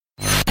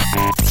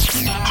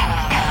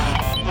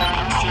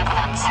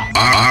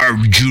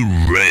Are you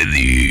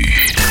ready?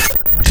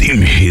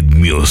 Team Hit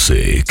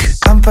Music.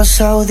 Han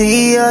pasado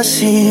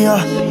días y yo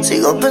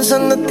sigo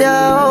pensándote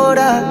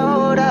ahora.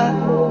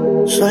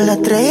 Son las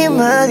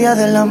 3:30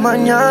 de la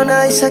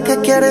mañana y sé que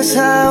quieres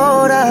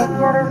ahora.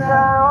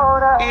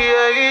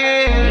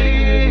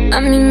 A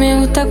mí me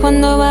gusta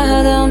cuando vas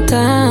a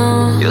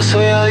downtown. Yo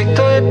soy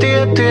adicto de ti,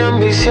 estoy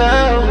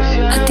ambiciado.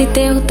 A ti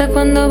te gusta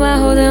cuando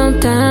bajo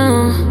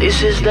downtown.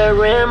 This is the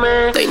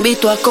remix. Te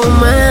invito a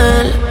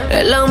comer,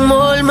 el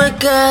amor me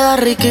queda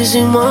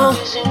riquísimo.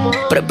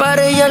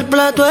 Preparé ya el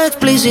plato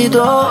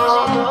explícito.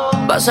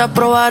 Vas a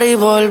probar y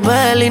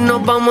volver y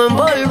nos vamos a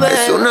envolver.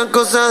 Es una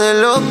cosa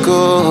de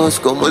locos,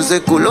 como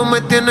ese culo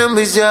me tiene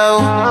enviciado.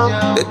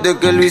 Desde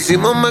que lo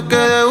hicimos me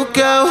quedé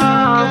buqueado.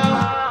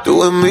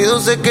 Tus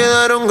envidios se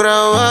quedaron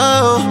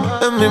grabados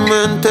en mi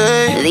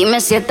mente. Dime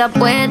si estás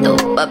puesto,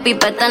 papi,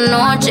 pa' esta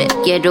noche.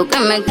 Quiero que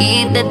me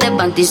quites este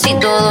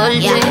panticito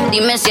dolce.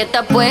 Dime si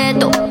estás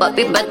puesto,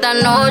 papi, pa' esta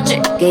noche,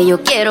 que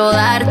yo quiero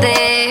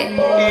darte.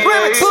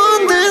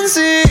 Ponte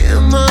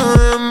encima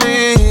de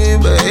mí,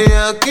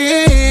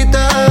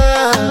 bellaquita.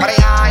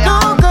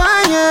 No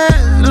calles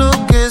lo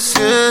que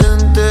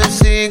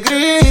sientes y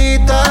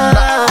grita.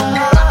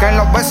 Que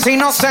los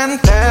vecinos se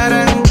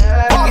enteren.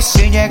 Y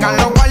si llegan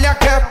los guardias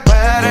que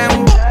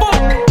esperen.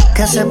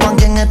 Que sepan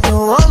quién es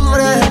tu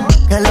hombre.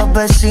 Que los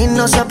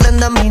vecinos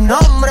aprendan mi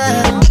nombre.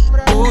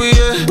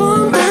 Yeah.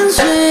 Ponte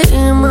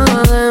encima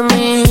de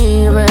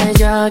mí,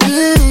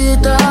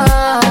 bellaquita.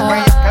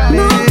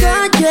 No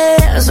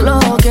calles lo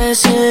que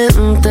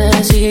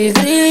sientes y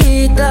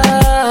grita.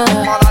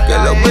 Que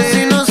los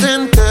vecinos se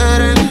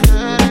enteren.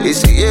 Y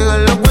si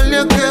llegan los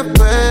guardias que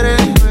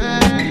esperen.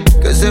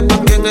 Que sepan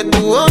quién es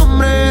tu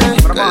hombre.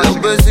 Que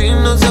los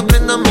vecinos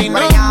aprendan mi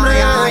nombre.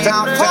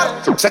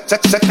 Se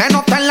te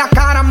nota en la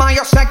cara, ma,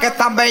 yo sé que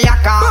estás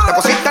bellaca. Te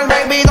pusiste el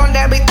baby doll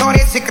de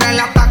Victoria y si crees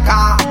la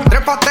ataca.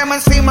 Trépateme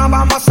encima,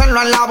 vamos a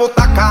hacerlo en la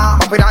butaca.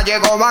 Papira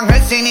llegó Van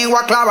Helsing y voy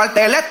a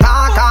clavarte la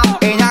estaca.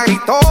 Ella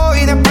gritó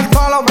y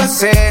despertó a los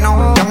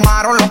vecinos.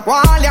 Llamaron los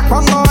guardias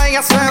cuando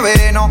ella se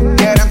vino.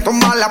 Quieren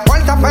tumbar la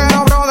puerta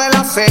pero bro de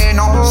la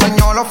seno.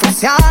 Señor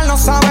oficial no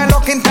sabe lo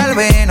que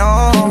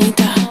intervino.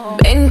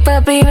 Ven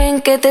papi,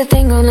 ven que te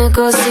tengo una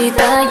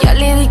cosita. Ya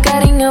le di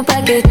cariño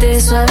pa' que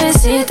esté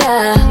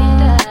suavecita.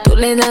 Tú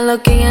le das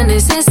lo que ella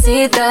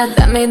necesita.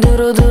 Dame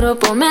duro, duro,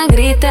 ponme a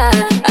gritar.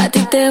 A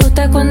ti te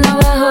gusta cuando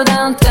bajo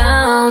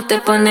downtown. Te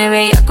pone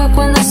bellaco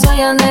cuando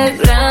soy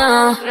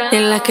underground.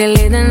 En las que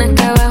le dan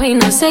acá abajo y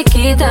no se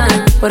quitan.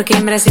 Porque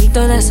en Brasil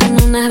todas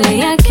son unas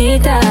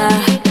bellaquitas.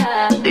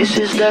 This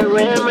is the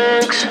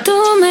remix.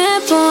 Tú me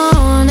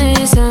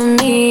pones a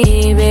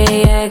mí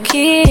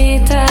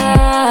bellaquita.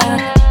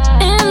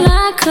 En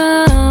la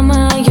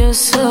cama yo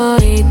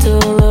soy tu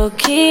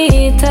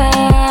loquita.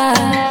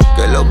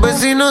 Que los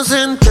vecinos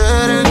se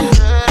enteren.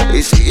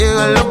 Y si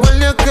llegan los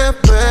guardias que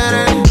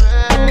esperen.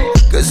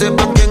 Que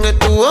sepan quién es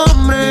tu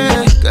hombre.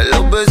 Que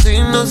los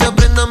vecinos se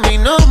aprendan mi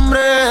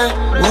nombre.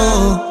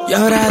 Y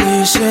ahora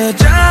dice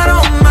ya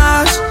no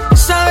más.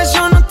 Sabes,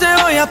 yo no te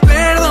voy a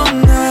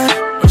perdonar.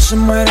 Hoy se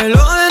muere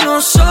lo de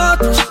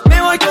nosotros.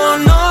 Me voy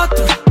con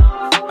otro.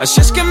 Así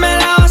es que me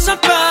la vas a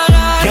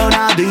pagar. Y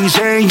ahora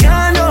dice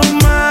ya no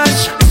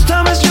más.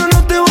 Esta vez yo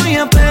no te voy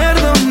a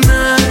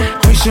perdonar.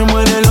 Hoy se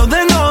muere lo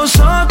de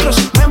nosotros.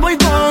 Me voy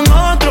con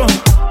otro.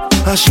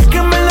 Así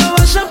que me la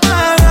vas a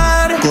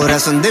pagar.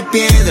 Corazón de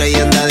piedra y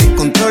anda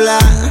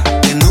descontrolada.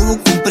 Que no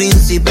busque un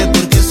príncipe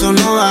porque eso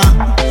no va.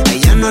 A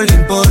ella no le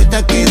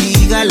importa que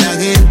diga la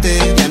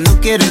gente. Ya no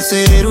quiere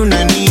ser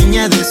una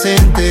niña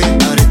decente.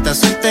 Ahora está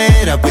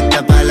soltera,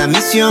 puesta para la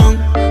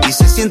misión. Y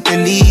se siente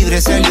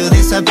libre, salió de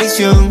esa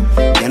prisión.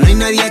 Ya no hay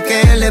nadie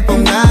que le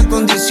ponga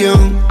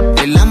condición.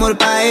 El amor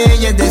pa'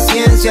 ella es de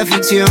ciencia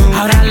ficción.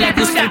 Ahora le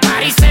gusta el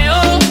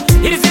pariseo,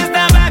 irse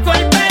hasta abajo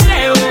el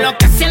perreo. Lo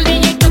que hace el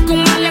DJ toca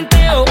un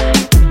malenteo.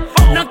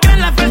 No cree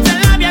en la falsa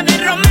labia de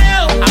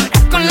Romeo. Ahora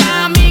con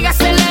la amiga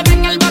se le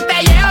ven el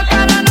botelleo.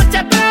 Cada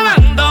noche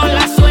probando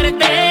la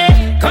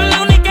suerte, con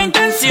la única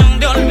intención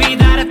de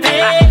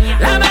olvidarte.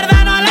 La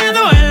verdad no le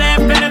duele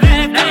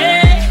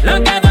perderte.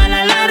 Lo que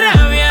duele es la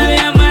rabia de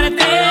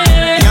amarte.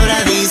 Y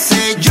ahora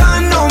dice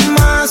yo no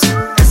más.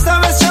 Esta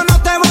vez yo no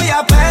te voy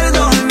a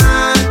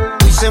perdonar.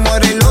 Hoy se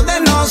muere lo de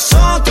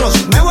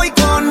nosotros. Me voy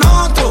con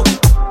otro.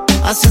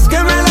 Así es que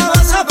me la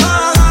vas a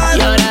pagar.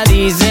 Y ahora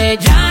dice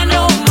ya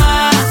no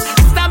más.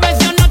 Esta vez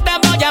yo no te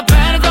voy a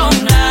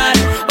perdonar.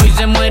 Hoy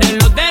se mueren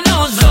los de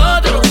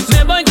nosotros.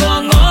 Me voy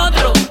con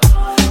otro.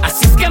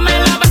 Así es que me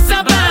la vas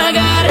a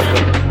pagar.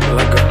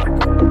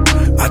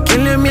 ¿A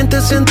quién le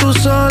mientes en tu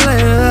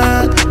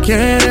soledad?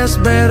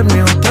 ¿Quieres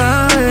verme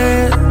otra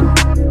vez?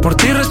 Por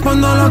ti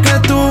respondo lo que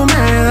tú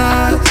me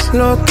das.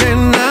 Lo que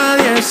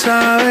nadie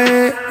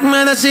sabe.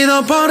 Me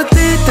decido por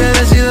ti, te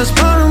decides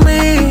por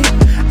mí.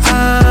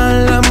 A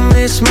la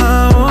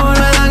misma hora.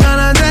 Me dan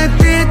ganas de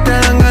ti, te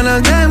dan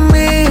ganas de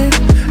mí.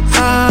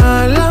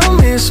 A la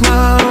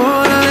misma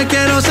hora me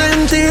quiero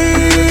sentir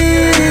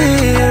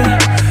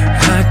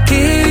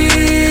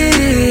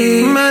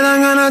aquí. Me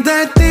dan ganas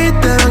de ti,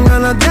 te dan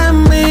ganas de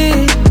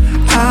mí.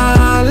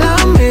 A la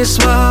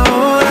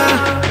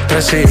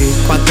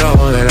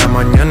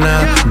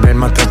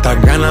mata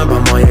estas ganas,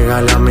 vamos a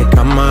llegar a mi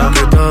cama.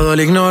 Que todo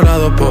lo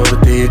ignorado por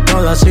ti,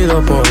 todo ha sido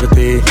por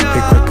ti.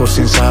 Mi cuerpo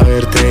sin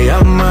saber te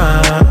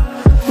llama.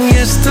 Y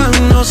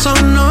estas no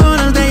son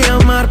horas de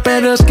llamar,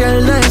 pero es que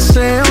el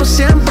deseo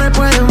siempre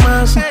puede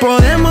más.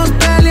 Podemos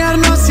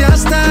pelearnos y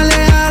hasta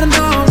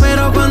alejarnos,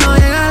 pero cuando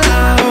llega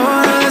la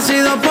hora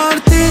decido por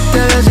ti,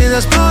 te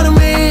decides por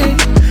mí.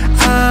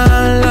 A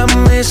la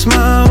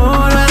misma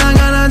hora me dan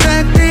ganas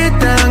de ti,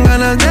 te dan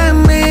ganas de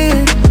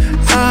mí.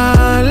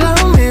 A la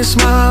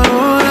misma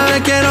hora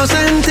te quiero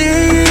sentir.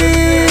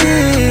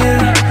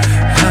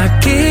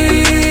 Aquí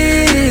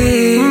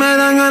me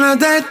dan ganas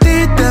de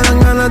ti, te dan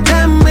ganas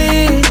de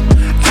mí.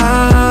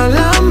 A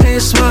la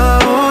misma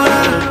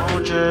hora.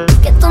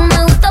 Que tú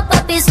me gustas,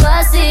 papi,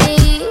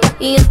 suave.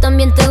 Y yo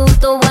también te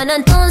gusto, bueno,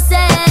 entonces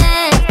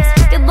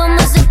 ¿qué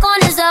vamos a hacer con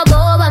esa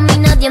boba? A mí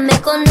nadie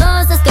me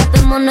conoce,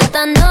 escapémonos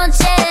esta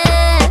noche.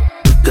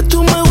 Que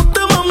tú me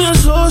gustas, mami,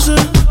 asocia.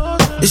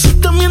 Y si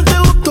también te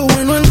gusto,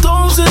 bueno,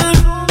 entonces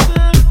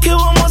 ¿qué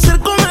vamos a hacer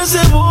con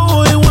ese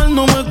bobo? Igual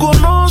no me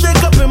conoce,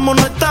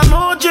 escapémonos esta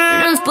noche.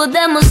 Nos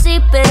podemos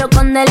ir, pero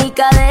con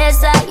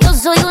delicadeza. Yo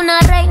soy una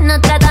reina,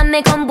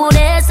 trátame con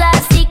pureza.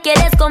 Si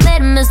quieres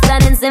comerme,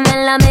 estar encima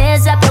en la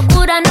mesa.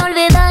 Procura no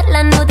olvidar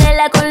la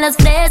Nutella con las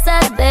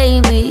fresas,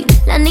 baby.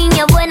 La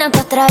niña buena que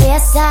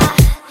atraviesa.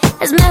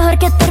 Es mejor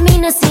que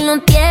termines si no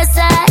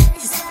empiezas.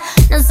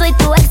 No soy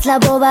tu ex, la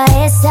boba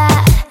esa.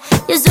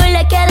 Yo soy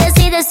la que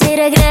decide si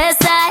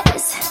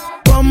regresas.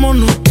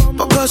 Vámonos,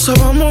 pa' casa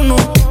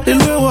vámonos. Y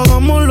luego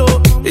hagámoslo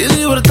y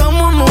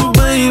divertámonos,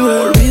 baby.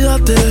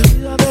 Olvídate,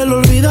 pero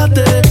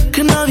olvídate.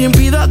 Que nadie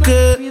impida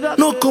que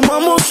nos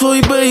comamos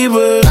hoy,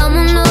 baby.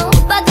 Vámonos,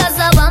 pa'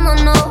 casa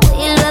vámonos.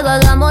 Y luego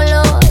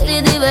hagámoslo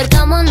y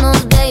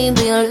divertámonos,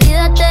 baby.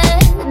 Olvídate,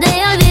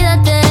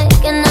 olvídate.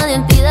 Que nadie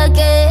impida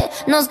que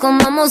nos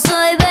comamos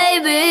hoy,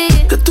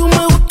 baby. Que tú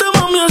me gustas,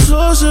 mami,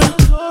 asocia.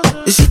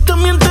 Y si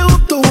también te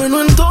gusto,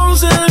 bueno,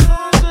 entonces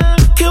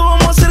 ¿qué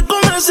vamos a hacer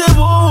con ese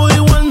bobo?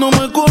 Igual no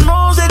me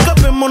conoce,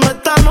 escapémonos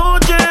esta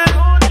noche.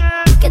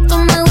 Que tú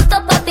me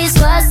gustas, papi,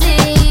 suave.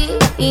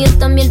 Y yo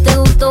también te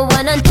gusto,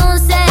 bueno,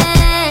 entonces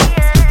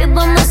 ¿qué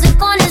vamos a hacer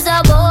con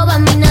esa boba? A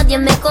mí nadie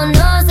me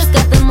conoce,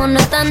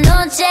 escapémonos esta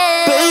noche.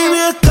 Baby,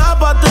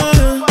 escápate,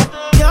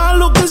 que haz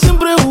lo que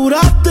siempre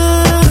juraste.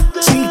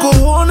 Sin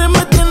cojones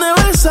me tiene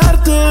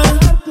besarte.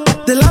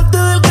 Delante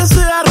del que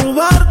sea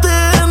robarte.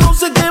 No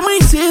sé qué me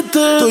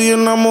hiciste. Estoy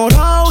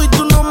enamorado y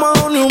tú no me has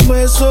dado ni un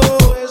beso.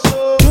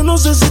 Yo no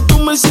sé si tú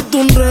me hiciste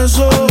un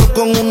rezo. Ando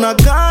con una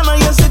gana,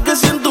 ya sé que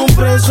siento un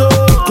preso.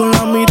 Con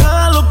la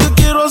mirada lo que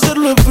quiero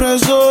hacerlo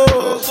expreso.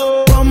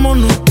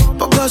 Vámonos,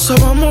 pa' casa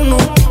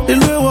vámonos. Y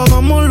luego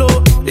hagámoslo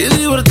y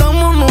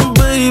divertámonos,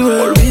 baby.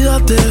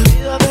 Olvídate,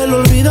 pero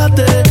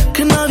olvídate.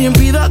 Que nadie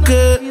impida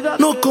que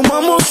nos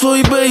comamos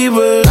hoy,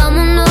 baby.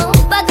 Vámonos,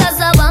 pa'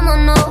 casa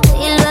vámonos.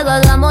 Y luego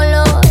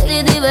hagámoslo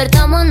y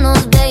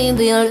divertámonos,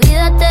 baby.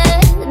 Olvídate,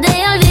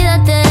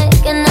 olvídate.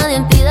 Que nadie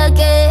impida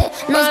que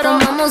nos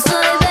comamos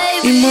hoy,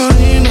 baby.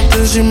 Imagínate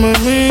encima de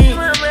mí,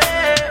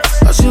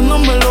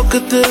 haciéndome lo que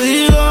te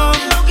diga.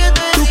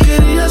 Tú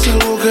querías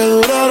algo que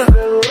durara,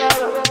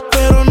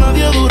 pero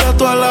nadie dura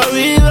toda la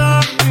vida.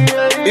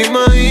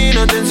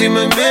 Imagínate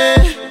encima de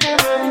mí,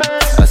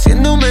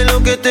 haciéndome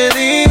lo que te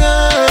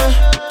diga.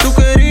 Tú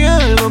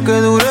querías algo que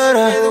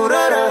durara,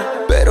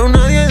 pero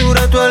nadie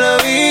dura toda la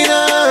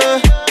vida.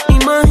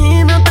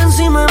 Imagínate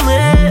encima de mí,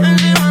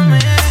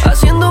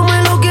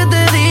 haciéndome lo que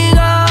te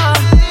diga.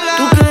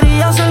 Tú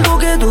querías algo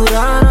que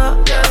durara,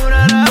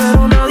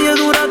 pero nadie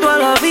dura toda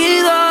la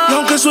vida. Y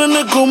aunque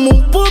suene como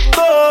un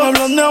puto,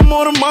 hablan de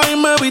amor más y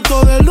me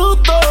visto de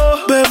luto.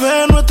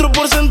 Bebé, nuestro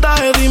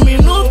porcentaje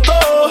diminuto.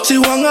 Si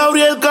Juan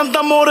Gabriel canta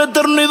amor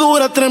eterno y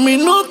dura 3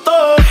 minutos.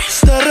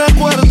 Te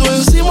recuerdo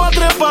encima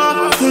trepa,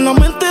 con la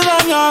mente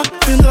daña,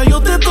 mientras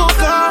yo te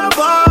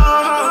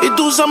tocaba. Y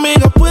tus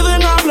amigas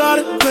pueden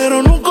hablar,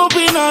 pero nunca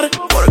opinar,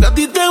 porque a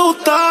ti te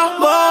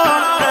gustaba.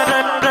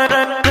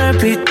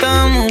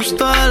 Repitamos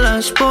todas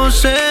las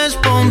poses,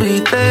 pon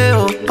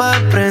video pa'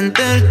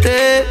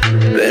 prenderte,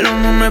 pero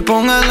no me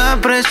pongas la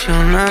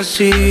presión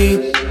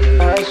así.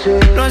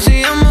 Lo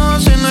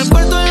hacíamos en el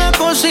cuarto, en la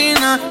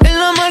cocina, en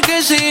la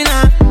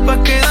marquesina,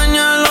 pa' que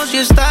dañarlo si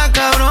está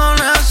cabrón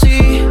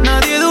así.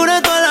 Nadie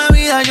dura toda la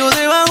vida, yo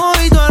debajo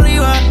y tú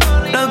arriba.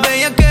 Las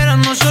bellaqueras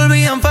no se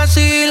olvidan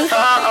fácil.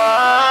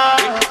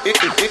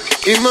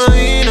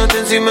 Imagínate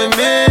encima de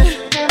mí,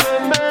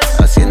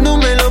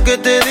 haciéndome lo que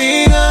te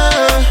diga.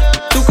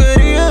 Tú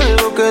querías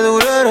algo que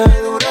durara,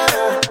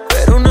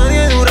 pero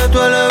nadie dura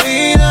toda la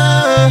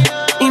vida.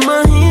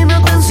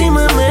 Imagínate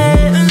encima de mí,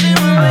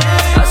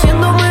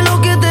 haciéndome lo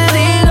que te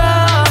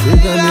diga. Tú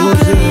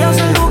querías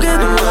algo que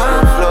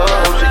durara,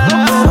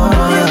 pero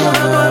nadie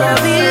dura toda la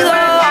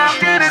vida.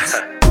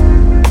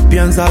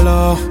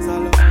 Piénsalo,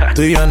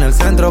 tú y yo en el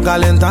centro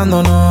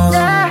calentándonos,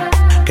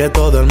 que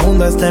todo el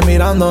mundo esté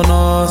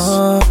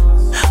mirándonos.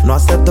 No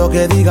acepto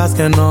que digas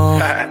que no.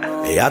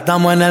 Ya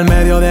estamos en el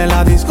medio de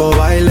la disco,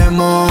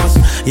 bailemos.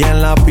 Y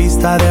en la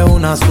pista de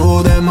una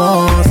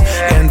sudemos.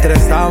 Entre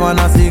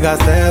sábanas y gas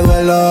de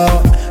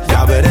duelo. Ya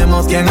Ya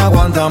veremos quién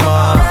aguanta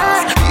más.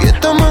 Y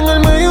estamos en el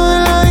medio de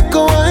la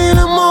disco,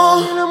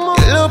 bailamos.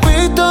 Y en la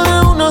pista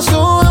de una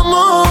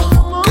subamos.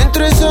 Que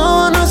entre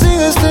sábanas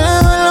sigue este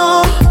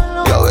velo.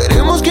 Ya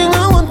veremos quién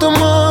aguanta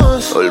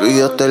más.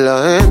 Olvídate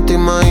la gente,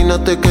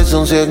 imagínate que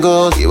son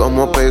ciegos. Y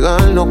vamos a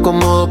pegarnos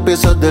como dos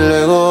piezas de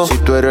Lego. Si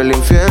tú eres el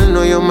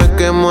infierno, yo me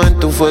quemo en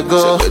tu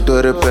fuego. Sé que tú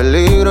eres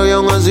peligro y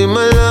aún así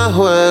me la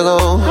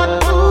juego.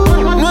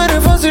 No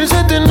eres fácil,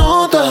 se te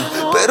nota,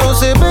 pero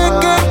se ve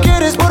que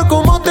quieres por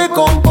cómo te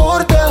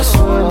comportas.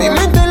 Mi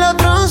mente la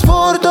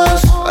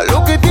transportas a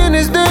lo que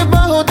tienes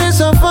debajo de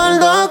esa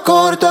falda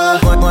corta.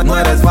 No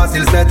eres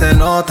fácil, se te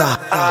nota,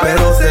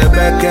 pero se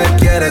ve que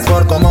quieres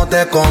por cómo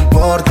te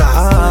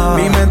comportas.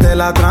 Mi mente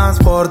la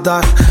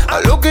transporta a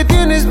lo que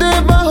tienes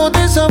debajo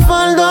de esa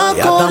falda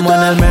ya corta. Estamos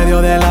en el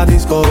medio de la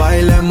disco,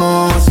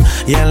 bailemos.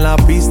 Y en la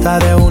pista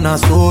de una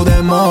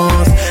sudemos.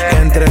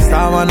 Entre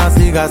sábanas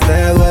siga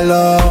este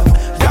duelo.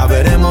 Ya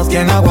veremos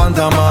quién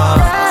aguanta más.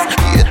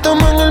 Y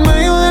estamos en el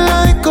medio de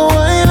la disco,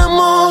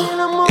 bailamos.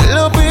 Y en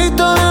la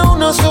pista de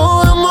una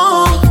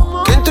subamos.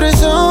 Que entre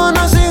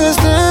sábanas sigue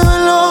este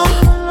velo.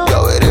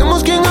 Ya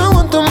veremos quién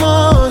aguanta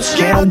más.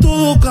 Ya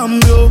todo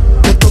cambió,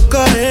 te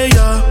toca a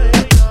ella.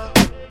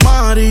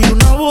 Mari,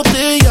 una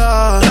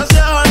botella.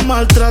 Gracias al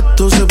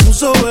maltrato se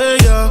puso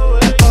bella.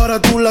 Ahora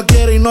tú la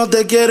quieres y no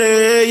te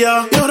quiere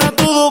ella. Y ahora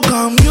todo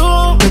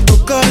cambió, te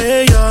toca a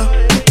ella.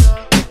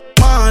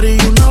 Mari,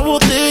 una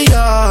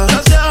botella.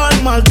 Gracias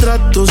al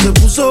maltrato se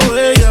puso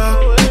bella.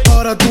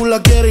 Ahora tú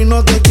la quieres y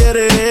no te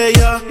quiere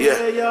ella.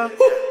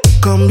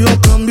 Cambió,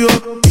 cambió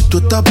y tú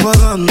estás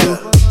pagando.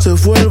 Se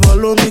fue el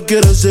balón y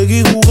quieres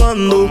seguir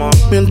jugando.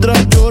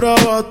 Mientras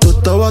lloraba, tú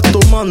estabas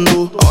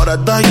tomando. Ahora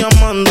estás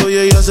llamando y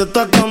ella se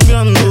está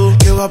cambiando.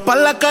 Que va pa'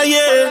 la calle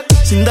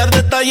sin dar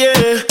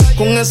detalles.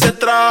 Con ese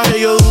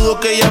traje yo dudo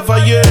que ella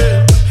fallé.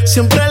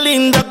 Siempre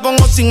linda con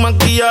o sin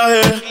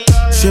maquillaje.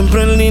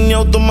 Siempre en línea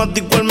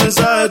automático el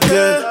mensaje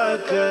que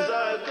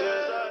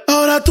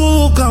ahora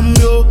todo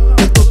cambió,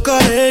 te toca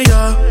a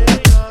ella.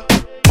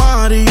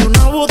 Mari,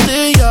 una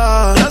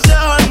botella. Gracias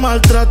al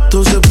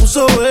maltrato se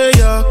puso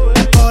bella.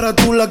 Ahora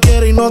tú la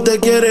quieres y no te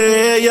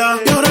quiere ella.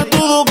 Y ahora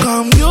todo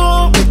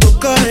cambió, te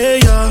toca a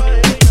ella.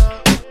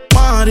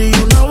 Mari,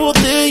 una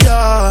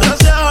botella.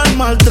 Gracias al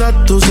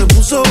maltrato se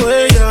puso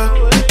bella.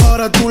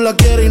 Ahora tú la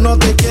quieres y no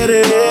te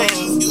quiere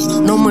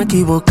ella. No me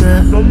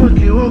equivoqué,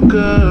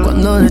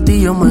 cuando de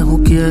ti yo me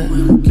juqué.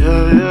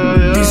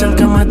 Dicen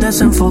que me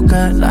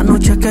desenfoqué, la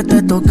noche que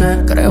te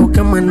toqué. Creo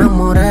que me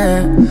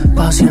enamoré,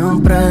 pa'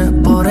 siempre,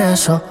 por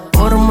eso.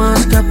 Por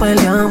más que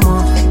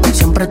peleamos,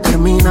 siempre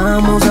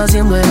terminamos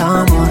haciendo el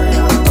amor.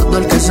 Todo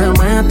el que se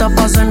meta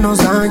pa' hacernos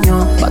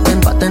daño,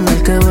 va a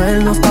tener que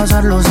vernos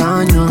pasar los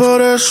años.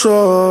 Por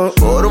eso,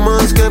 por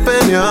más que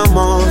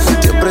peleamos,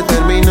 siempre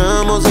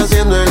terminamos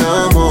haciendo el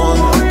amor.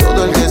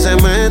 Todo el que se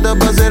meta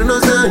pa'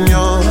 hacernos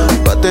daño,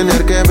 va a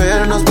tener que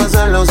vernos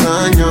pasar los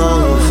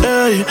años.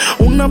 Ey,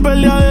 una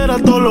peleadera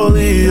todos los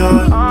días,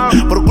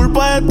 por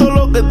culpa de todo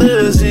lo que te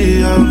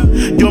decía.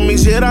 Yo me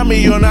hiciera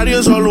millonario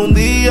en solo un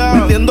día,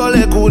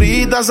 vendiéndole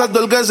curitas a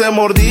todo el que se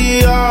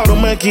mordía. No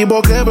me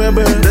equivoqué,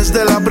 bebé,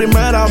 desde la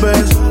primera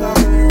vez.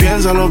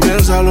 Piénsalo,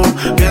 piénsalo,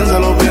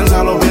 piénsalo,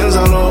 piénsalo,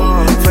 piénsalo.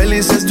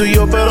 Felices tú y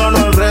yo, pero no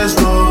el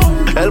resto.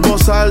 El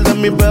bozal de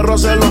mi perro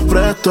se los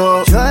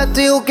presto. Yo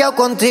estoy juqueado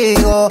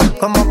contigo,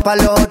 como pa'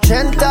 los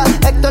 80.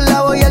 Héctor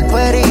Lavoe y el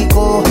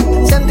Perico.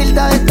 Sentirte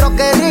adentro,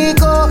 qué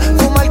rico.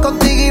 Fumar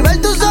contigo y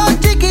ver tus ojos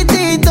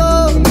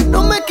chiquititos.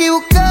 No me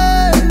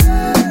equivoqué,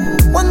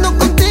 cuando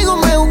contigo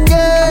me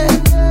busqué.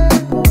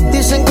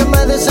 Dicen que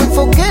me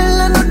desenfoqué en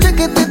la noche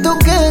que te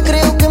toqué.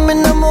 Creo que me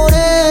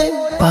enamoré.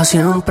 Pa'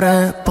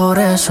 siempre, por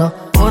eso.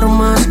 Por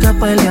más que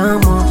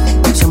peleamos,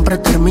 siempre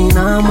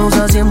terminamos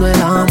haciendo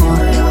el amor.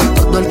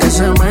 Todo el que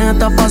se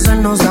meta pa'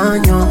 hacernos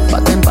daño, va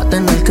a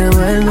tener que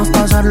vernos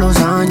pasar los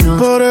años.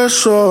 Por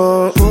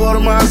eso, por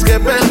más que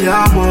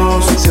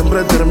peleamos,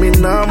 siempre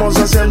terminamos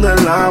haciendo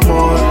el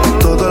amor.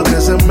 Todo el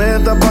que se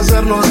meta pa'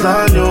 hacernos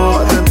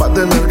daño, va a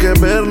tener que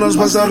vernos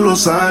pasar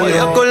los años.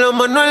 Vaya con la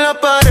mano en la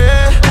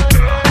pared,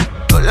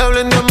 no le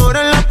hablen de amor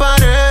en la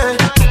pared.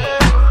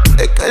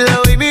 Es que la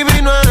baby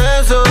vino a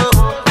eso.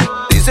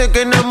 Dice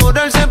que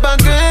enamorarse pa'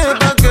 qué,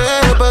 pa'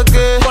 qué, pa'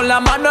 qué. Con la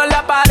mano en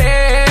la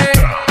pared,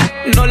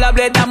 no le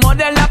hablé de amor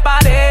en la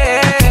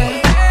pared.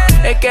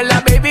 Es que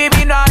la baby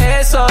vino a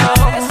eso.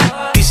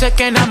 Dice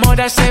que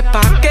enamorarse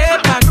pa' qué,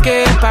 pa'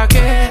 qué, pa'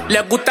 qué.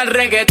 Le gusta el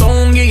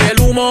reggaetón y el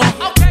humo,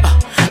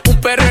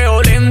 un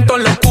perreo lento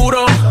en lo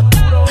oscuro.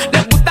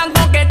 Le gustan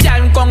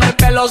coquetear con el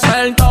pelo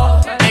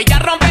suelto. Ella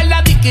rompe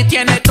la disc y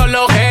tiene todos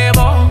los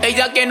jevos.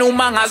 Ella tiene un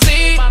man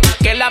así,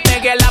 que la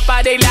pegue en la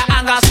pared y la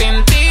haga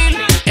sentir.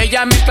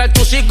 Ella mezcla el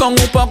tusi con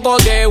un poco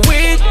de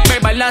weed. Me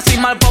baila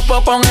encima el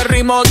popo con el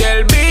ritmo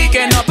del beat.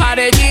 Que no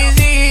pare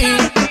Yeezy.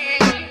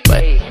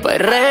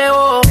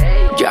 Perreo,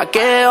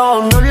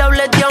 yaqueo, no le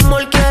hables de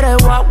amor, quiere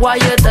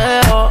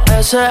guayeteo.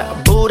 Ese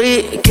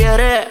booty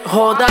quiere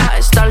joda,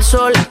 estar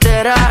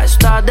soltera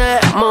está de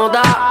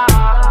moda.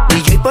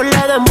 DJ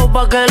ponle demo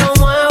pa' que lo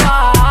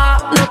mueva.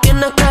 No tiene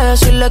tienes que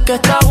decirle que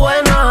está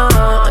buena.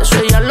 Eso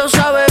ella lo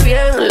sabe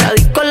bien. La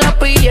disco la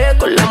pillé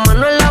con la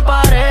mano en la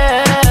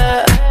pared.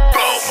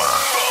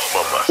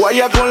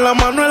 Guaya con la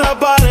mano en la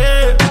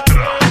pared.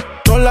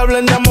 No le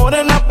hablen de amor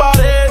en la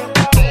pared.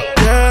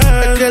 Yeah.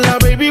 Es que la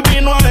baby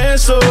vino a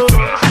eso.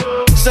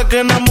 Sé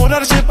que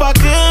enamorarse pa'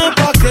 qué,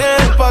 pa' qué,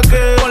 pa'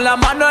 qué. Con la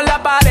mano en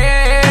la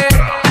pared.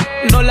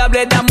 No le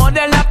hablé de amor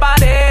en la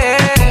pared.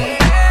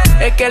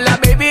 Es que la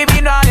baby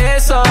vino a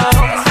eso.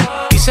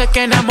 Dice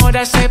que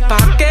enamorarse pa'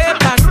 qué,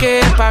 pa'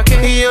 qué, pa'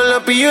 qué. Y yo la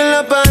pillo en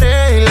la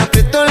pared y la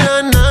aprieto en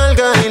la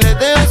nalga. Y le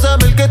dejo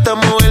saber que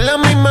estamos en la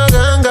misma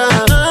ganga.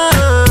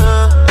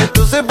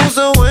 Esto se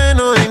puso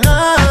bueno y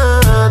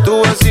nada.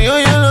 Tu vacío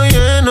yo lo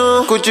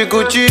lleno. Cuchi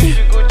cuchi.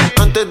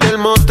 Antes del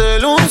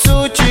motel un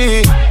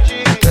sushi.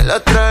 Te la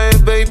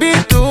traes baby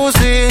tú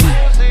sí.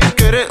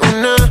 Que eres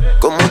una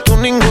como tú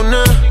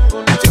ninguna.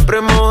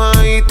 Siempre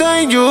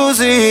mojadita y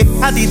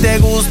juicy. A ti te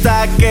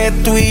gusta que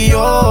tú y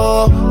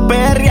yo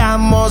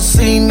perreamos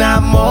sin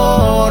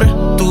amor.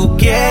 Tú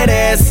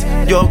quieres,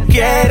 yo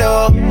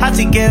quiero,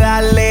 así que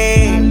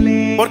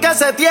dale. Porque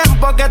hace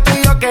tiempo que tú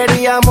y yo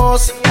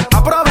queríamos.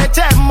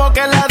 Aprovechemos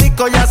que la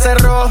disco ya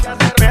cerró.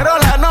 Pero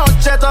la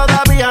noche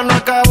todavía no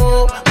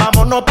acabó.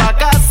 Vámonos pa'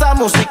 casa,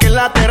 música en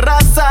la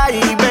terraza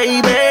y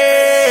baby.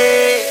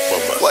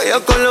 Guaya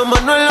con la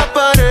mano en la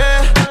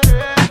pared.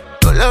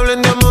 No le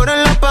hablen de amor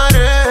en la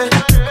pared.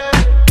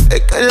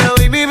 Es que la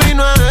baby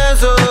vino a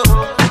eso.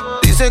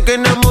 Dice que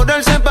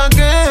enamorarse pa'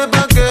 qué,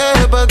 pa'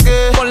 qué, pa'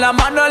 qué. Con la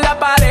mano en la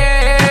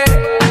pared.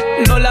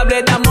 No le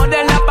hablé de amor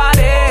en la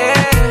pared.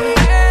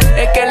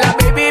 Es que la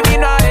baby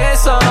vino a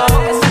eso.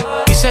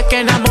 Dice que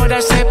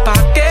enamorarse pa'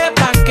 qué,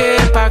 pa' qué,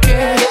 pa'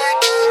 qué.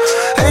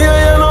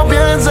 Ella ya no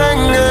piensa en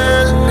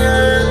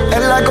él.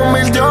 Él la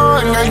convirtió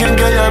en alguien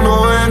que ya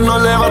no es. No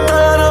le va a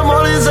traer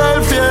amor y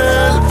ser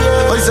fiel.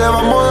 Hoy se va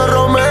a modo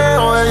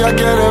Romeo. Ella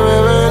quiere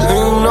beber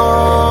y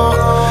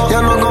no.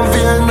 Ya no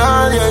confía en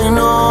nadie y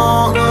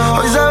no.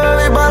 Hoy se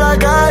bebe para la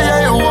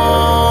calle y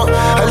wow.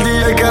 El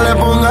DJ que le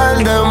ponga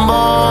el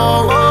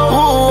dembow.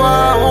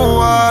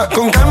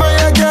 Con calma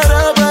ella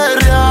quiere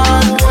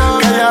perrear.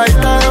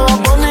 Calladita de Bad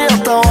Bunny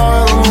hasta abajo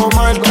de Don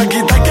Omar.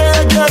 Taquita que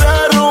ella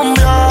quiere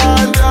rumbear.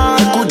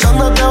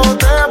 Escuchándote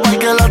botella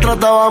porque la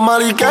trataba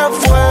mal y qué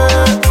fue.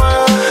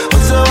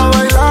 Hoy se va a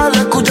bailar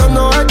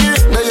escuchando aquí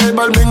de J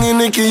Balvin y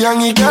Nicky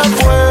Jam y qué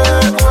fue.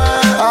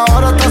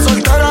 Ahora está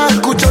soltera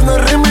escuchando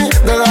el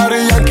remix de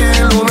Daddy Yankee y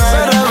Luna.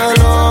 Se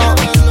reveló,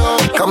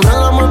 cambió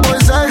el amor por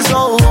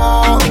sexo.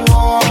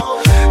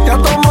 Ya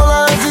tomó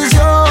la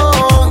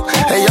decisión.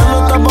 Ella no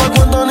está pa'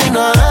 cuento ni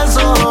nada de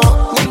eso.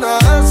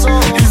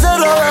 Y se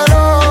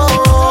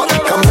reveló,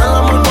 cambió el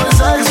amor por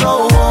sexo.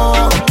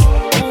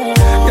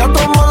 Ya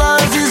tomó la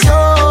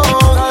decisión.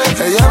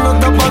 Ella no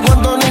está pa'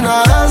 cuento ni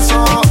nada de eso.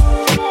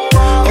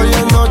 Hoy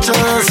es noche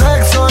de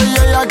sexo y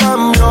ella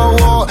cambió.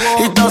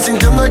 Y está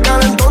sintiendo el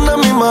calentón de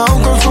mi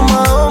mahón con su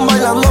mahón.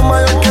 Bailando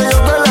mayor que yo,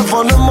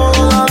 teléfono en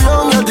modo de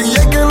avión. El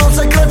DJ que no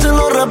se crache,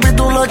 no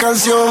repito una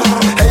canción.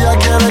 Ella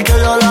quiere que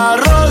yo la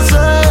roce.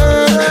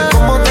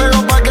 Como te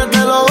digo pa' que te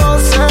lo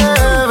goce,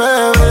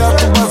 bebé. Ya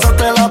tú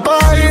pasaste la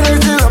página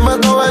y si la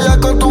meto bella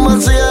con tu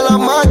mancilla en la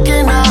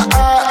máquina.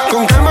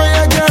 Con calma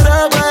ella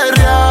quiere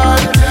perrear.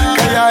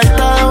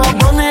 Calladita de Bad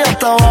Bunny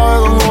hasta abajo de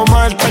Don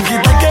Omar.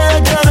 Taquita que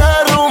ella quiere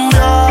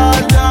rumbear.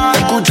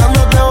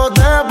 Escuchándote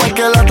botella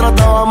porque la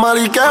trataba mal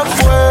y qué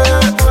fue.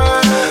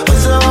 Hoy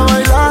se va a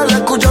bailar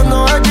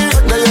escuchando aquí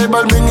de J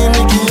Balvin y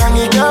Nicky Jam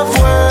y qué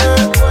fue.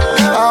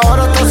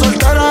 Ahora está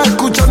soltera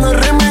escuchando el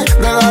remix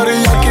de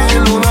Daddy Yankee y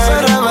Luna. Se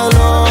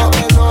reveló,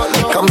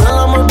 cambió el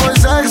amor por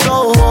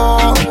sexo.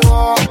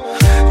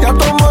 Ya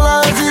tomó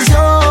la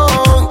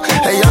decisión.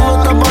 Ella no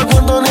está pa'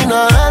 cuento ni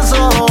nada de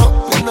eso.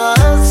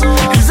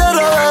 Y se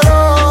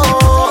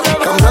reveló,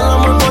 cambió el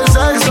amor por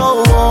sexo.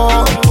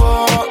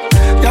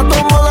 Ya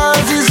tomó la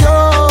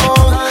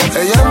decisión.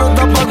 Ella no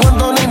está pa'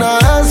 cuento ni nada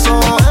de eso.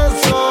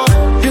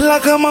 Y en la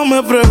cama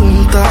me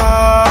pregunta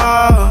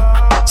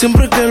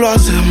siempre que lo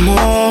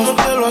hacemos.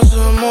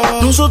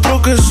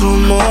 Nosotros que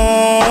somos.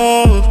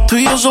 Tú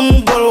y yo somos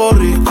un polvo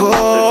rico.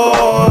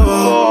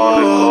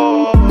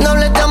 No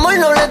hables de amor,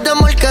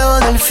 quedó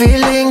del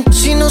feeling.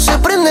 Si no se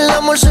prende el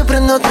amor, se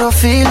prende otro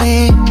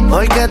feeling.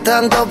 ¿Por qué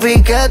tanto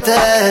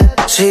piquete?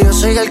 Si yo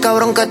soy el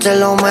cabrón que te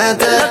lo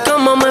mete. En la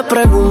cama me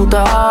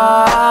pregunta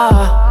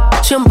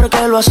siempre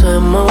que lo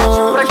hacemos.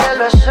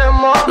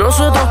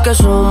 Nosotros que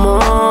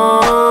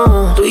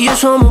somos. Tú y yo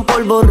somos un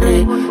polvo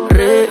rico.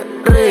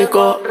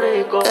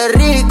 Qué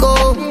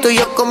rico, tú y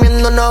yo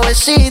comiendo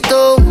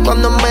nuevecito.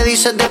 Cuando me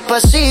dices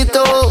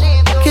despacito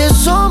 ¿qué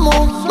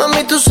somos?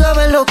 Mami, tú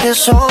sabes lo que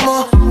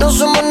somos. No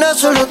somos nada,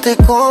 solo te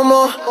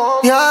como.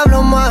 Y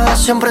hablo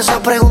más, siempre esa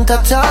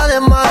pregunta está de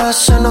más.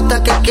 Se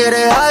nota que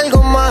quieres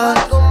algo más.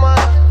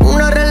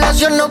 Una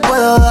relación no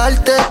puedo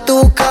darte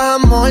tu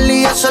amor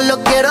y yo solo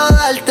quiero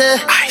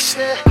darte.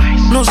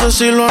 No sé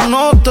si lo has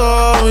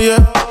notado,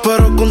 yeah,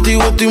 pero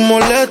contigo estoy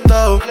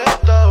molestado.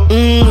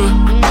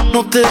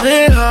 No te he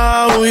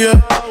dejado,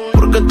 yeah,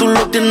 porque tú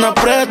lo tienes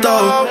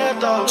apretado.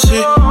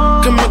 Sí,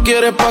 Que me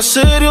quieres pa'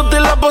 serio, te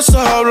la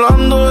pasas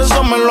hablando,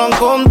 eso me lo han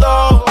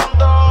contado.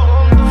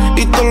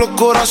 Y todos los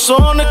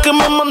corazones que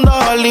me mandas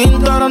al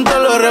Instagram te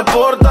lo he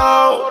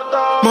reportado.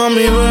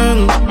 Mami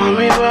ven,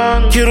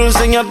 quiero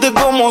enseñarte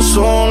cómo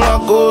son las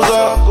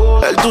cosas.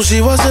 El tú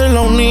sí va a ser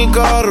la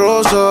única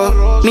rosa.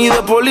 Ni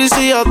de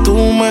policía tú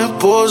me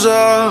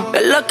esposa.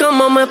 En la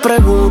cama me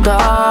pregunta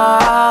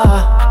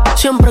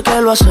siempre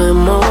que lo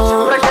hacemos.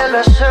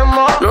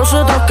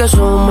 Nosotros que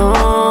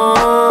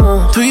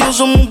somos. Tú y yo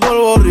somos un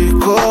polvo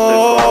rico.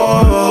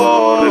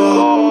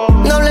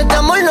 No hables de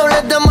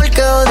amor,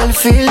 quedo del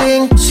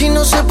feeling. Si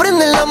no se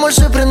prende el amor,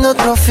 se prende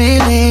otro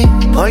feeling.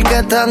 ¿Por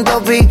qué tanto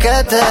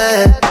piquete?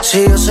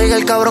 Si yo soy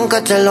el cabrón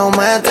que te lo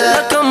mete. En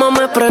la cama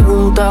me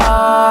pregunta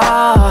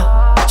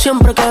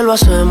siempre que lo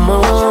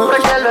hacemos.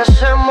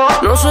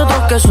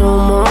 Nosotros que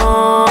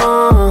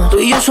somos. Tú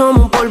y yo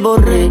somos un polvo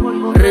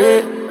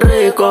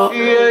rico.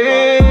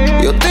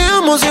 Yo te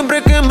amo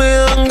siempre que me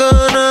dan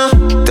ganas.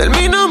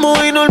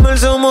 Terminamos y normal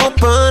somos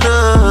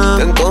panas.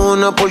 Te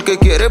encojonas porque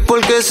quieres,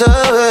 porque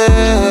sabes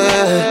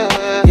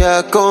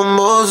ya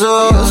como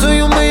soy. Yo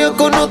soy un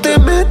bellaco, no te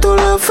meto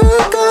la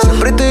feca.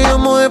 Siempre te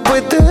llamo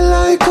después de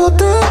la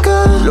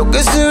discoteca. Lo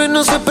que se ve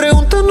no se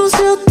pregunta, no se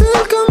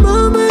acerca,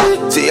 mami.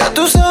 Si ya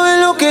tú sabes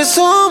lo que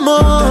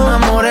somos. No te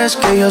enamores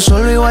que yo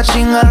solo iba a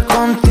chingar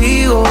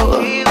contigo.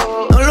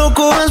 No lo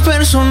cojas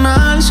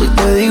personal. Si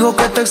te digo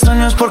que te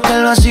extraño es porque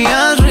lo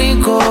hacías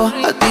rico.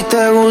 A ti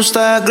te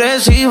gusta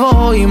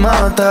agresivo y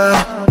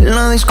matar. En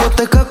la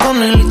discoteca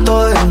con el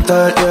hito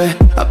dental, yeah.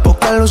 A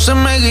poca luz se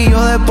me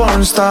guilló de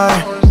pornstar.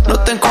 No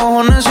te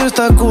encojones si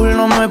está cool,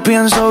 no me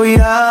pienso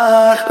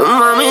virar.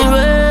 Mami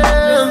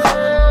ven,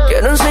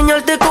 quiero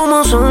enseñarte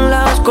cómo son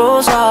las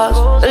cosas.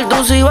 El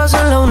tú sí va a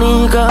ser la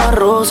única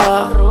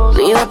rosa.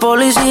 Ni de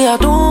policía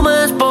tú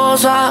me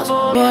esposas.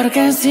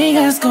 Porque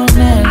sigues con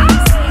él.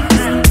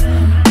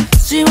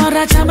 Si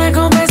borracha me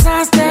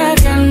confesaste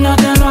que él no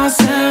te lo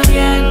hace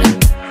bien.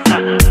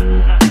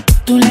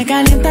 Tú le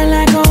calientas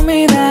la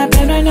comida,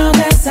 pero él no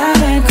te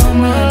sabe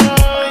comer.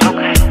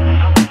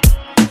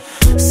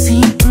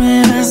 Si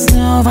pruebas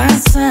no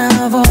vas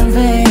a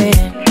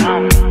volver.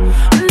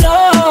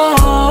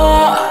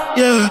 No.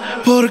 Yeah,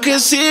 porque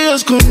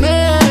sigues con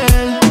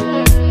él.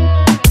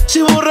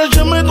 Si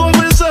borracha me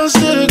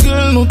confesaste que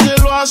él no te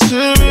lo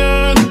hace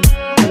bien.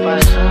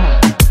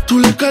 Tú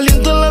le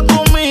calientas la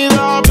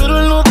comida, pero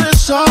él no te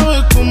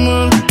sabe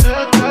comer.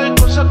 Hay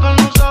cosas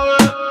que no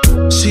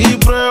sabe. Si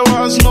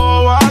pruebas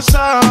no vas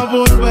a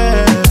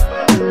volver.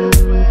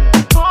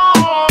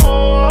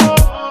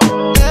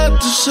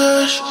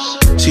 Entonces,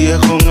 sigues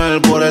con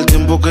él por el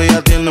tiempo que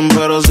ya tienen,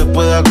 pero se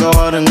puede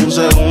acabar en un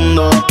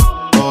segundo.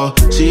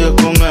 Sigues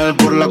con él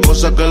por la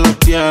cosa que los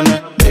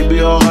tiene.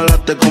 Baby, ojalá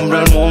te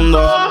compre el mundo.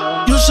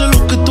 Yo sé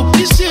lo que tú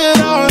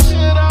quisieras.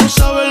 No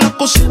sabes las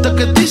cositas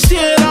que te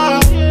hiciera.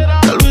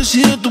 Tal vez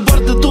si de tu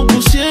parte tú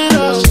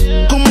pusieras,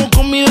 como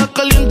comida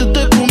caliente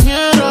te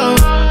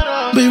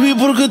comiera. Baby,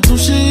 porque tú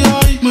sigues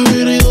ahí. Me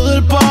hubiera ido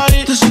del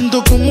party. Te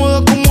siento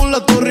cómoda como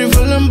la Torre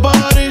Eiffel en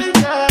París.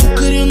 Tú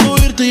queriendo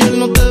irte y él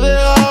no te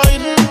deja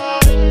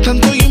ir.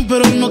 Tanto bien,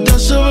 pero él no te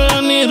hace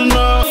venir,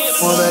 no.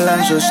 Modela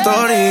en su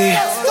story.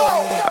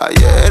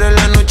 Ayer en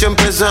la noche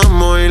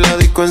empezamos y la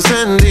disco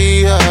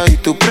encendía y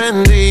tú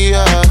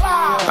prendías.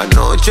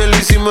 Anoche lo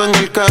hicimos en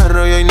el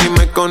carro y ahí ni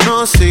me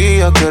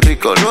conocía. Qué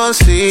rico lo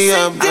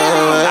hacía,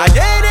 bebé.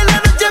 Ayer en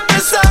la noche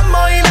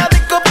empezamos y la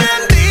disco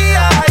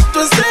prendía y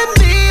tú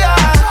encendías.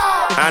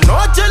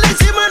 Anoche lo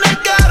hicimos en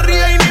el carro y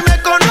ahí ni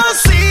me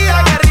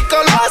conocía. Qué rico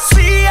lo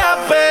hacía,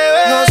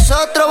 bebé.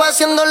 Nosotros va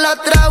haciendo la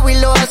trago y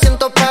los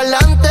asientos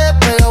pa'lante,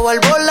 pegado al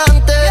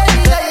volante.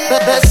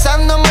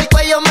 Besándome el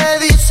cuello me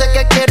dice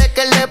que quiere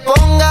que le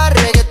ponga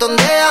reggaetón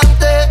de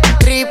antes.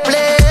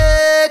 Triple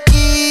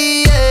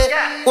X,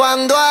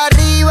 cuando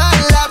arriba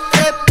la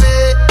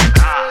trepe.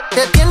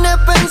 Te tienes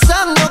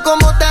pensando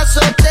cómo te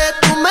azoté.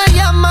 Tú me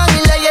llamas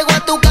y le llego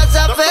a tu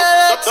casa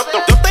FedEx.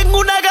 Yo tengo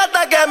una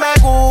gata que me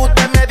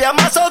gusta, media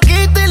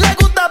masoquista y le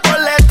gusta por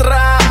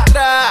letra.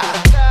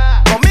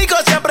 Conmigo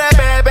siempre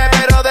bebe,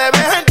 pero de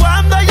vez en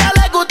cuando ella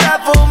le gusta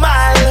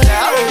fumar.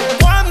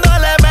 Cuando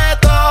le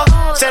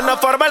meto, se nos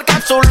forma el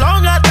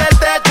capsulón hasta el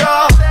techo.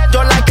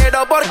 Yo la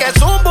quiero porque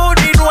es un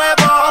booty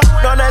nuevo.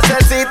 No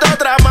necesito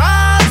otra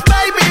más,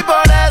 baby,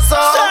 por eso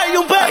soy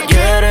un baby.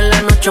 Ayer en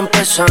la noche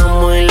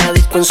empezamos y la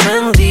disco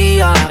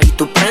encendía y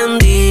tú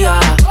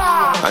prendías.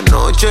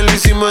 Anoche lo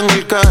hicimos en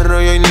el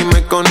carro y ahí ni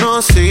me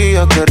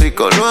conocía. Qué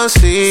rico lo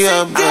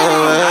hacía,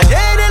 bebé.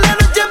 Ayer en la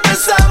noche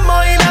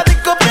empezamos y la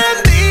disco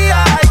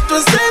prendía y tú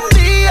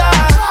encendías.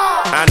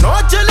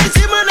 Anoche lo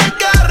hicimos en el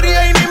carro y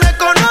ahí ni me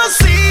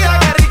conocía.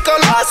 Qué rico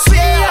lo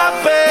hacía,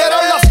 bebé.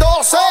 Dieron las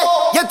 12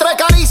 y entre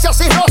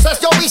caricias y roces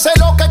yo hice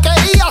lo que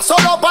quería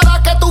solo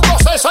para que tú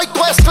goces. Soy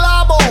tu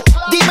esclavo,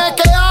 dime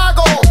qué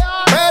hago.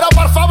 Pero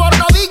por favor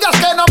no digas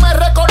que no me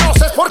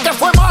reconoces porque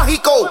fue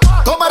mágico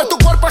tomar tu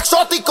cuerpo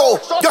exótico.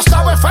 Yo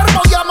estaba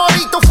enfermo de amor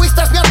y tú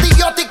fuiste mi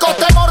antibiótico.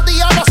 Te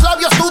mordía los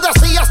labios, tú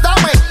decías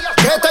dame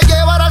que te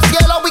llevara al cielo.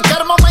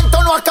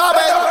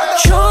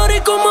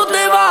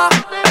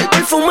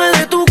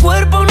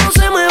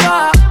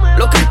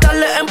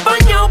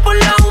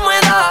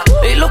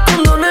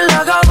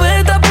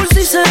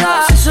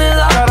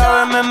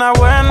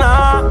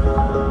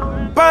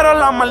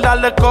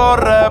 le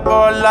corre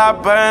por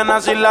las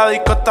venas si la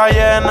disco está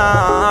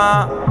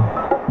llena.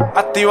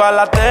 Activa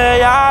la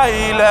tella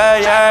y le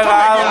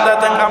llega donde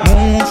tenga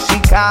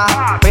música,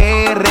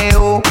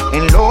 perreo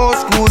en lo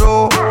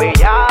oscuro,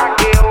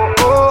 bellaqueo,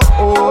 oh,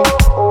 oh,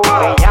 oh,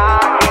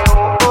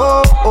 bellaqueo,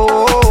 oh, oh,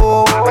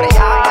 oh,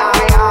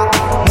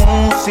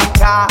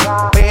 música,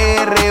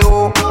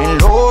 perreo en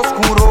lo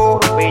oscuro,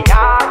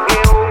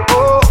 bellaqueo,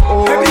 oh,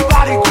 oh,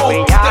 everybody go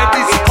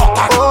bellaqueo,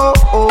 oh,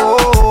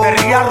 oh,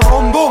 perría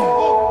rondón.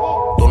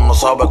 Tú no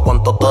sabes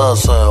cuánto te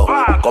deseo.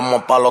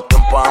 Como pa' los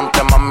tiempos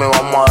antes, mami,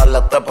 vamos a darle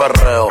a este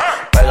perreo.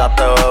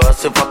 Pégate, bebé,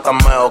 si fue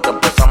cameo. Que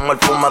empezamos el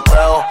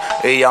fumeteo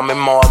y ya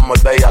mismo vamos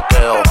el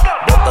bellaqueo.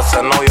 Bota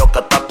ese novio que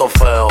está todo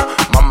feo.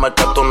 Mami,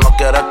 que tú no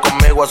quieres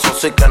conmigo, eso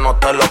sí que no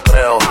te lo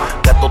creo.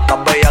 Que tú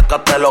estás bella, que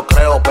te lo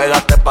creo.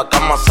 Pégate pa' acá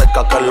más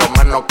cerca, que lo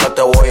menos que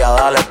te voy a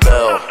dar es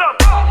peo.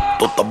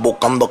 Tú estás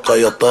buscando que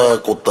yo te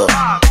ejecute.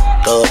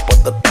 Que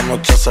después de esta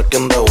noche sé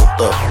quién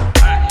debute.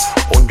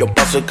 Un yo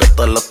paso y que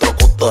te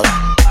electrocute.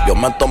 Yo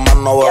me tomo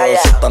no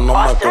bebecita, no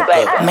me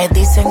cuque. Me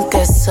dicen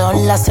que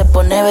sola se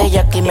pone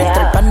bella aquí.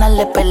 Mientras el pana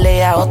le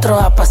pelea, otro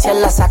a pasear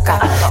la saca.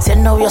 Si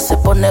el novio se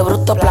pone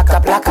bruto, placa,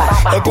 placa.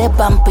 Eres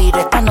vampiro,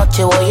 esta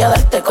noche voy a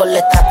darte con la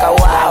estaca.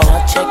 Wow, la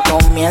noche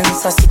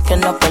comienza, así que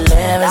no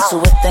peleen.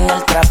 Súbete en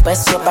el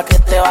trapecio pa' que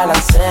te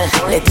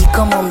balancees. Le di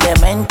como un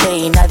demente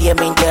y nadie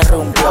me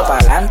interrumpió.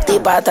 Pa'lante y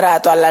pa'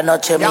 atrás, toda la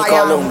noche mi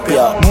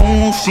columpio.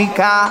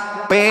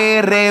 Música,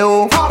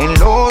 perreo en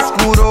lo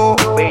oscuro,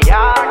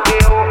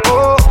 bellaqueo,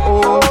 oh,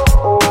 oh,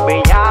 oh,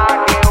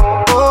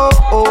 bellaqueo, oh,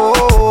 oh,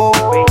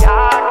 oh,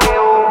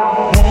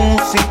 bellaqueo.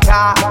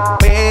 Música,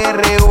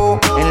 perreo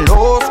en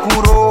lo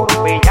oscuro,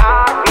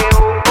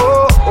 bellaqueo,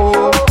 oh,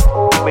 oh,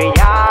 oh,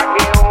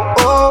 bellaqueo,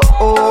 oh,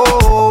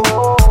 oh,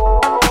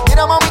 oh.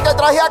 Mira, mami, te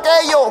traje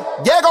aquello.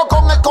 Llego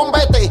con el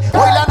combate.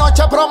 Hoy la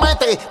noche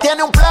promete.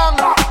 Tiene un plan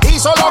y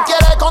solo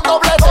quiere con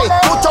doblete.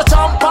 Mucho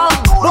champán,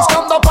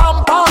 buscando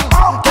pam pam.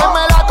 Que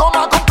me la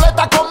coma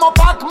completa como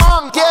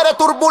Pac-Man. Quiere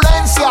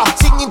turbulencia,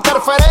 sin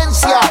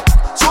interferencia.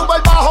 Sube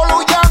el bajo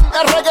Luyan,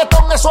 el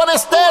reggaetón es su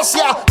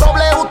anestesia.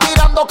 W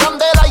tirando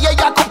candela y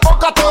ella con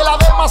poca tela.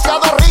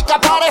 Demasiado rica,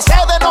 parece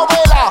de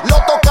novela. Lo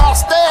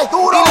tocaste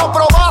y lo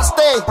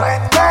probaste.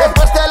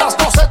 Después de las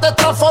 12 te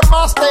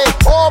transformaste.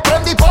 Oh,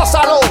 prendí,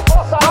 pásalo.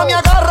 Mami,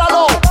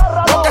 agárralo.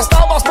 Lo que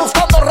estabas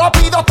buscando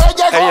rápido te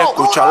llegó. Ella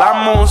escucha la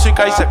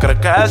música y se cree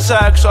que es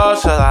sexo.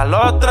 Se da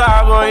los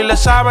tragos y le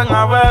saben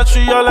a beso.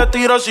 Y yo le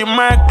tiro sin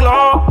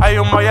mezclo. Hay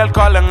humo y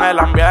alcohol en el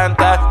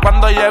ambiente.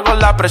 Cuando llego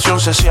la presión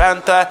se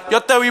siente.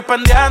 Yo te vi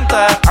pendiente.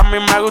 A mí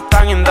me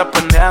gustan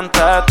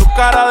independientes. Tu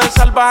cara de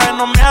salvaje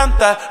no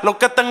miente. Lo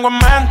que tengo en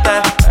mente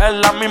es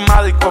la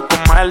misma disco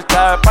comerte.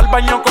 Pa'l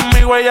baño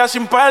conmigo ella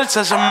sin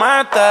perse se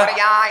mete.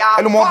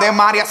 El humo de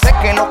María hace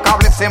que los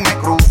cables se me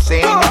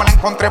crucen. Yo me la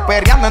encontré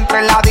perreando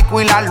entre la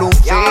disco y la luz.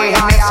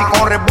 Genesis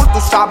con Red Bull,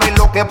 tú sabes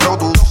lo que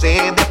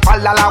produce. De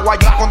espalda al agua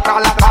yo contra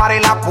la cara y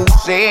la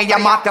puse.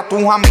 Llamaste a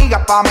tus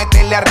amigas pa'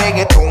 meterle a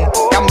reggaetón.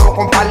 Te ando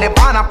con par de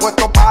panas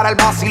puesto para el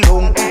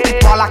vacilón. Y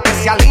todas las que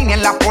se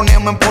alineen las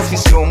ponemos en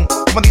posición.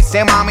 Como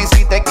dice mami,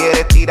 si te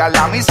quieres tirar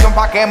la misión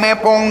pa' que me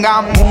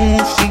ponga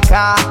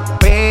música,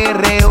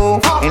 perreo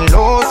en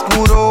lo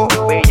oscuro,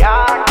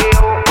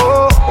 bellaqueo,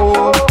 oh,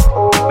 oh,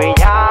 oh,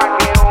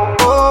 bellaqueo,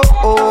 oh,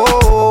 oh,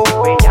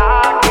 oh,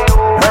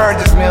 bellaqueo. Heard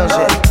this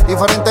music.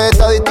 Diferentes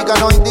estadísticas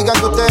nos indican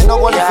que ustedes no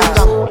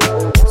cualifican.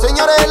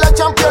 Señores de la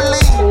Champions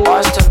League,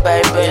 Boston,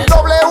 baby.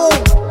 W,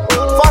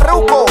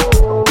 Farruko,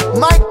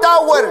 Mike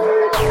Tower,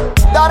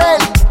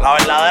 Darel, La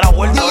verdadera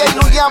vuelta. DJ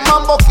Luyan,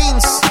 Mambo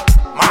Kings,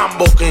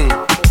 Mambo King,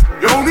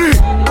 Yoni,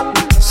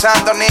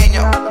 Santo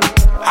Niño,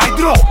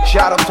 Hydro,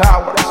 Shadow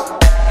Towers.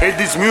 Hit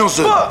this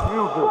music.